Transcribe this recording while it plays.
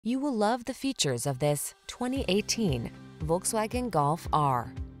You will love the features of this 2018 Volkswagen Golf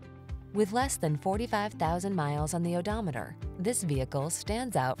R. With less than 45,000 miles on the odometer, this vehicle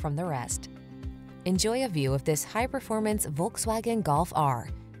stands out from the rest. Enjoy a view of this high-performance Volkswagen Golf R,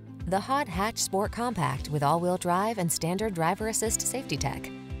 the hot hatch sport compact with all-wheel drive and standard driver assist safety tech.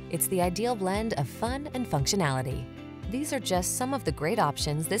 It's the ideal blend of fun and functionality. These are just some of the great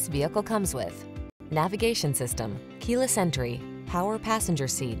options this vehicle comes with: navigation system, keyless entry, power passenger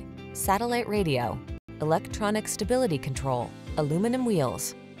seat, satellite radio, electronic stability control, aluminum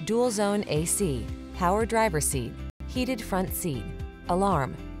wheels, dual zone AC, power driver seat, heated front seat,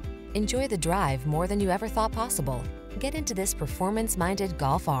 alarm. Enjoy the drive more than you ever thought possible. Get into this performance-minded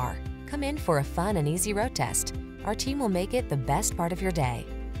Golf R. Come in for a fun and easy road test. Our team will make it the best part of your day.